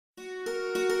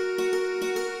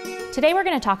Today we're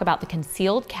going to talk about the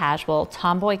concealed casual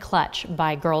Tomboy clutch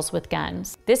by Girls with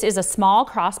Guns. This is a small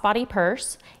crossbody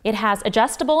purse. It has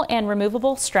adjustable and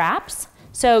removable straps,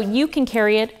 so you can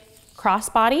carry it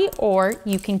crossbody or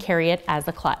you can carry it as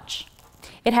a clutch.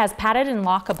 It has padded and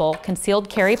lockable concealed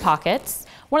carry pockets.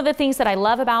 One of the things that I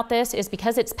love about this is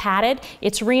because it's padded,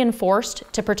 it's reinforced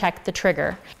to protect the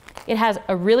trigger. It has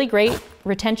a really great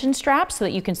retention strap so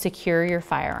that you can secure your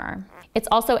firearm. It's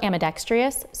also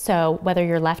ambidextrous, so whether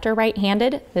you're left or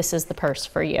right-handed, this is the purse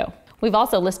for you. We've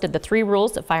also listed the 3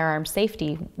 rules of firearm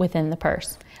safety within the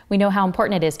purse. We know how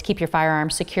important it is to keep your firearm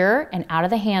secure and out of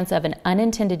the hands of an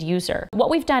unintended user. What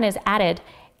we've done is added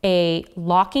a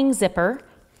locking zipper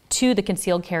to the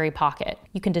concealed carry pocket.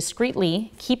 You can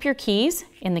discreetly keep your keys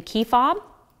in the key fob,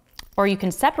 or you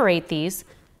can separate these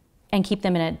and keep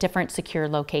them in a different secure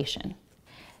location.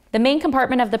 The main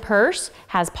compartment of the purse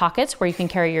has pockets where you can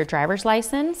carry your driver's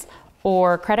license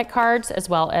or credit cards, as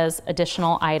well as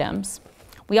additional items.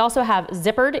 We also have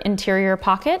zippered interior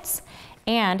pockets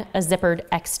and a zippered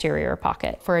exterior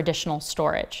pocket for additional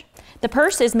storage. The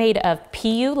purse is made of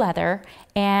PU leather,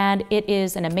 and it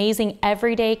is an amazing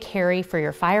everyday carry for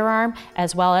your firearm,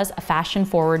 as well as a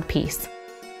fashion-forward piece.